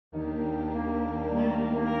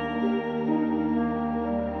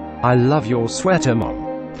I love your sweater,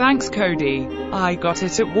 Mom. Thanks, Cody. I got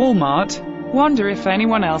it at Walmart. Wonder if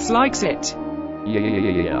anyone else likes it.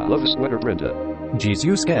 Yeah. Love the sweater, Brenda. Jeez,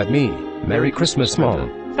 you scared me. Merry Christmas,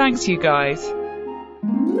 Mom. Thanks, you guys.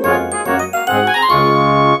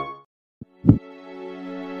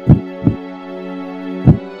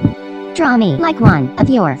 Draw me like one of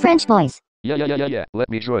your French boys. Yeah. Let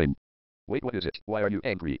me join. Wait, what is it? Why are you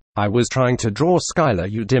angry? I was trying to draw Skylar,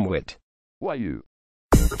 you dimwit. Why you?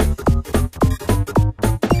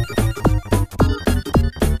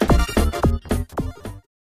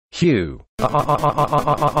 Hugh.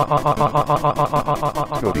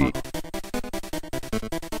 Cody.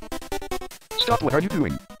 Stop, what are you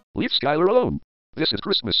doing? Leave Skylar alone. This is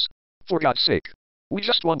Christmas. For God's sake. We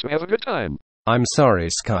just want to have a good time. I'm sorry,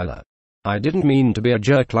 Skylar. I didn't mean to be a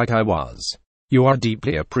jerk like I was. You are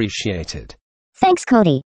deeply appreciated. Thanks,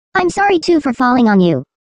 Cody. I'm sorry too for falling on you.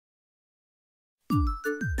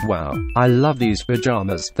 Wow, I love these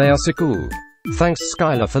pajamas. They are so cool. Thanks,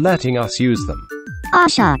 Skylar, for letting us use them. Aw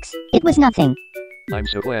shucks, it was nothing. I'm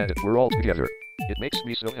so glad we're all together. It makes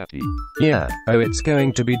me so happy. Yeah, oh, it's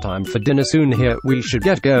going to be time for dinner soon here. We should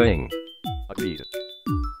get going. Agreed.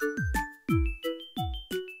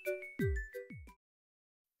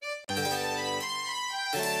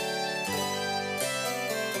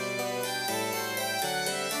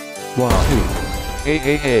 Wahoo.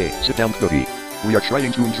 Hey, sit down, Cody. We are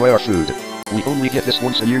trying to enjoy our food. We only get this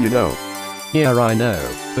once a year, you know. Yeah, I know,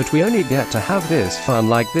 but we only get to have this fun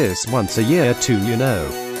like this once a year too, you know.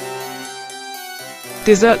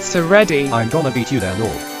 Desserts are ready. I'm gonna beat you there,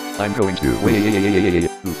 Lord. I'm going to. Wait.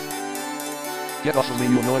 Oof. Get off of me,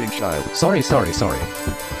 you annoying child. Sorry.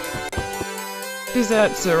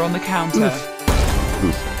 Desserts are on the counter.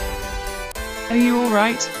 Oof. Are you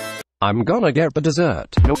alright? I'm gonna get the dessert.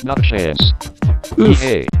 Nope, not a chance. Oof.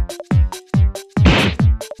 Hey.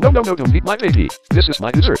 No, don't eat my baby. This is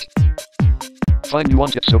my dessert. Fine, you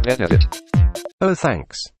want it so bad at it. Oh,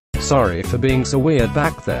 thanks. Sorry for being so weird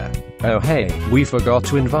back there. Oh hey, we forgot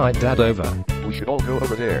to invite Dad over. We should all go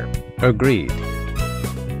over there. Agreed.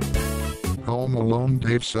 Home Alone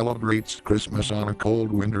Dave celebrates Christmas on a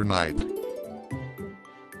cold winter night.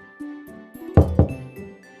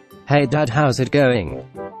 Hey Dad, how's it going?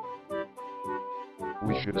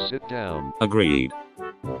 We should sit down. Agreed.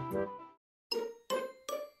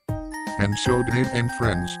 And so Dave and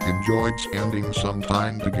friends enjoyed spending some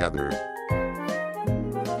time together.